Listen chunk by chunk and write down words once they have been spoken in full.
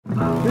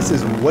This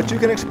is what you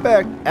can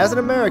expect as an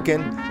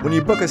American when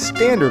you book a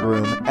standard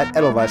room at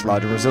Edelweiss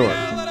Lodge Resort.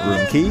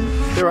 Room key?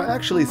 There are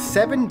actually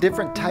 7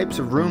 different types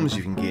of rooms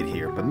you can get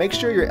here, but make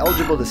sure you're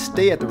eligible to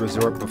stay at the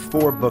resort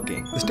before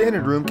booking. The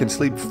standard room can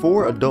sleep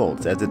 4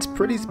 adults as it's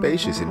pretty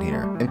spacious in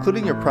here,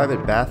 including your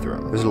private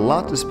bathroom. There's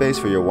lots of space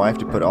for your wife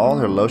to put all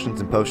her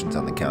lotions and potions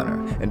on the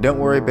counter. And don't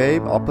worry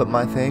babe, I'll put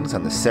my things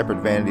on the separate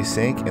vanity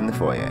sink in the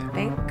foyer.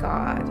 Thank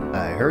God.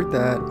 I heard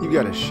that. You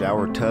got a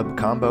shower tub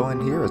combo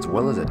in here as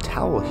well as a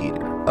towel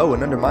heater. Oh,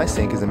 and under my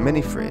sink is a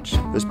mini fridge.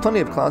 There's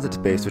plenty of closet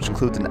space which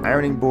includes an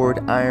ironing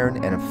board,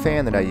 iron, and a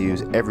fan that I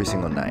use every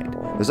single night.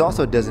 There's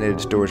also a designated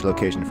storage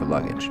location for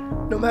luggage.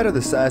 No matter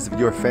the size of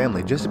your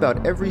family, just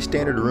about every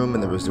standard room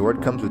in the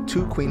resort comes with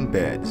 2 queen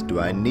beds.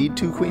 Do I need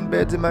 2 queen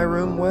beds in my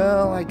room?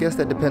 Well, I guess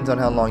that depends on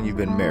how long you've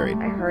been married.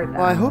 I heard that.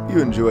 Well, I hope you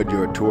enjoyed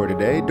your tour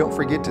today. Don't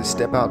forget to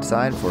step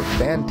outside for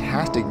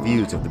fantastic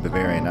views of the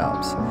Bavarian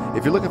Alps.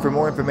 If you're looking for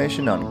more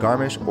information on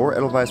Garmisch or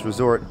Edelweiss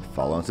Resort,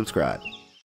 follow and subscribe.